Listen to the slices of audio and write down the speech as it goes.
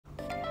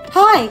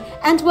Hi,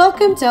 and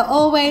welcome to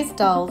Always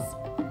Dolls.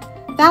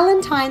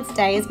 Valentine's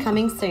Day is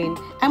coming soon,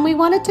 and we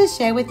wanted to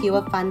share with you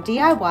a fun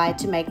DIY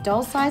to make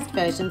doll-sized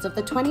versions of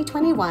the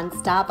 2021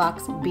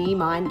 Starbucks Be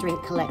Mine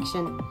drink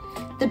collection.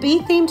 The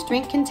bee-themed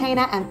drink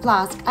container and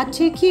flask are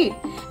too cute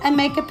and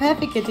make a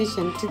perfect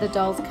addition to the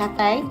doll's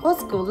cafe or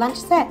school lunch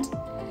set.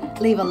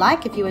 Leave a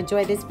like if you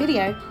enjoy this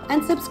video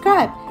and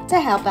subscribe to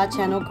help our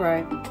channel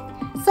grow.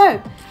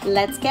 So,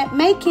 let's get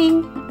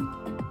making!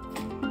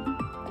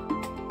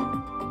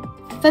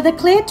 For the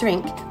clear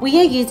drink, we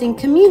are using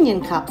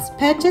communion cups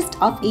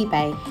purchased off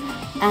eBay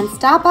and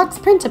Starbucks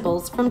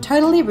printables from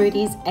Totally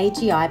Rudy's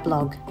AGI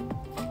blog.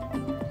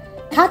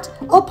 Cut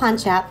or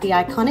punch out the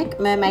iconic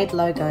mermaid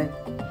logo.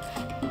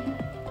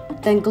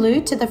 Then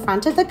glue to the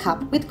front of the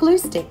cup with glue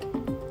stick.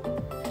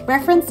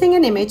 Referencing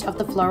an image of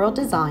the floral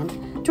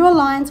design, draw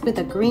lines with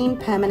a green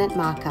permanent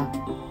marker.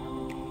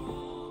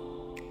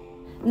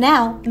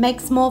 Now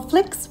make small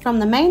flicks from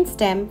the main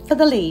stem for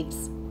the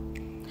leaves.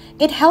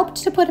 It helped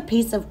to put a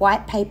piece of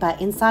white paper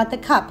inside the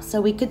cup so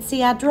we could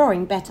see our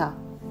drawing better.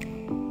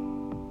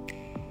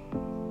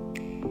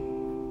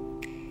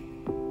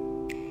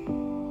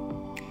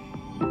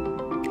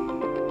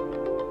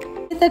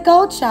 With a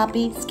gold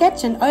Sharpie,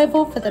 sketch an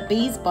oval for the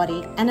bee's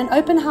body and an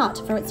open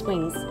heart for its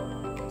wings.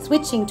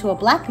 Switching to a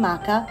black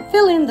marker,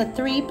 fill in the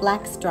 3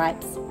 black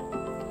stripes.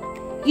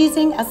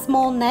 Using a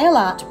small nail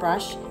art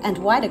brush and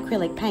white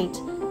acrylic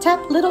paint,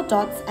 tap little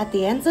dots at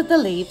the ends of the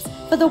leaves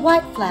for the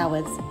white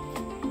flowers.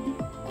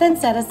 Then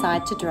set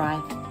aside to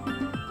dry.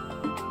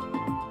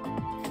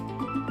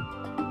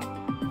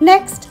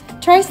 Next,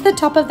 trace the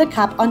top of the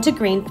cup onto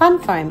green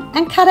fun foam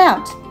and cut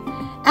out.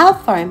 Our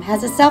foam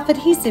has a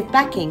self-adhesive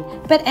backing,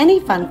 but any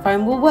fun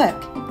foam will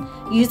work.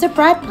 Use a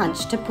bride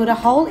punch to put a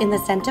hole in the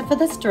center for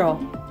the straw.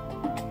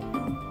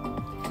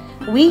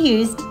 We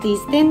used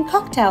these thin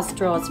cocktail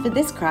straws for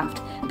this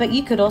craft, but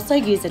you could also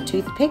use a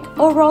toothpick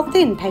or roll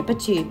thin paper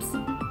tubes.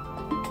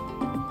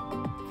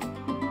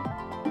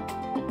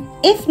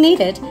 If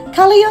needed,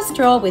 colour your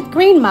straw with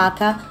green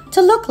marker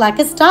to look like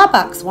a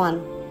Starbucks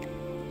one.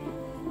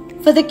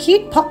 For the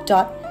cute pop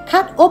dot,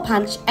 cut or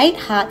punch 8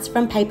 hearts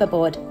from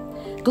paperboard.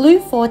 Glue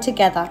 4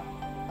 together.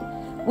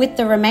 With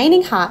the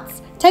remaining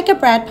hearts, take a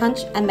brad punch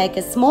and make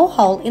a small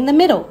hole in the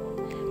middle.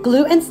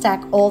 Glue and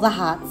stack all the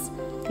hearts.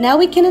 Now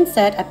we can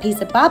insert a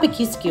piece of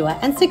barbecue skewer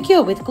and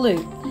secure with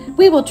glue.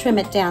 We will trim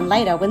it down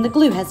later when the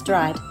glue has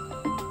dried.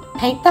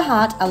 Paint the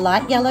heart a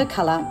light yellow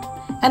colour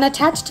and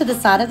attach to the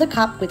side of the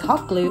cup with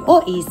hot glue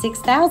or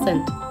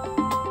E6000.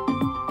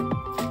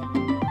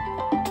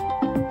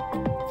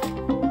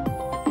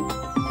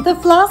 The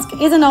flask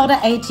is an older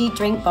AG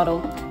drink bottle,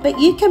 but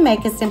you can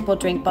make a simple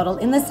drink bottle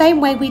in the same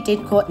way we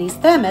did Courtney's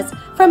thermos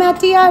from our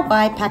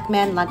DIY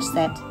Pac-Man lunch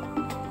set.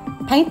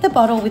 Paint the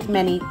bottle with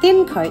many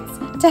thin coats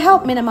to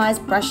help minimise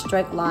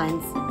brushstroke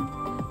lines.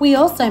 We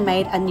also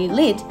made a new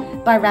lid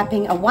by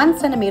wrapping a 1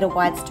 cm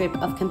wide strip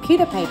of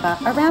computer paper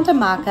around a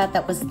marker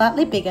that was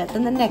slightly bigger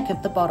than the neck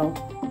of the bottle.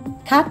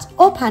 Cut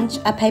or punch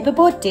a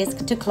paperboard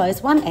disc to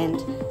close one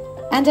end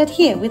and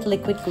adhere with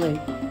liquid glue.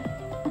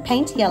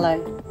 Paint yellow.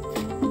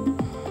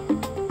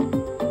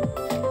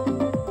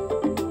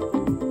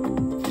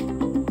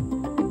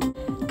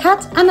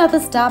 Cut another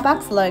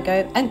Starbucks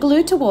logo and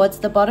glue towards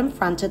the bottom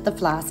front of the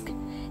flask.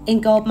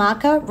 In gold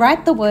marker,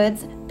 write the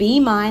words Be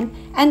Mine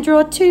and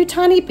draw 2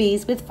 tiny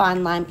bees with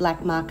fine line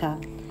black marker.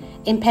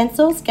 In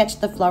pencil, sketch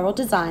the floral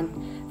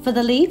design. For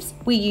the leaves,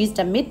 we used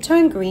a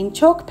mid-tone green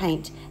chalk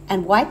paint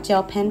and white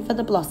gel pen for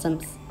the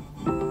blossoms.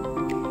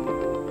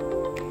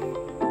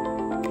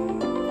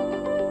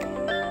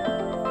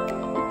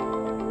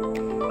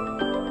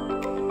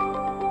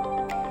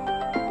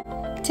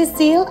 To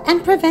seal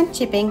and prevent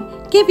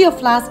chipping, give your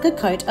flask a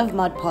coat of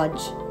Mod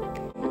Podge.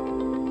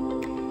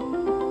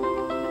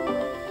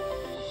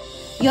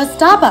 Your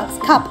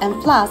Starbucks cup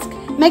and flask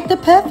make the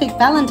perfect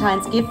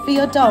Valentine's gift for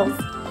your dolls.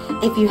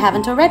 If you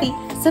haven't already,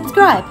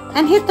 subscribe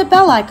and hit the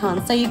bell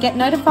icon so you get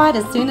notified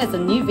as soon as a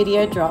new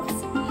video drops.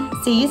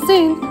 See you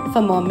soon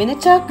for more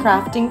miniature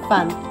crafting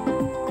fun.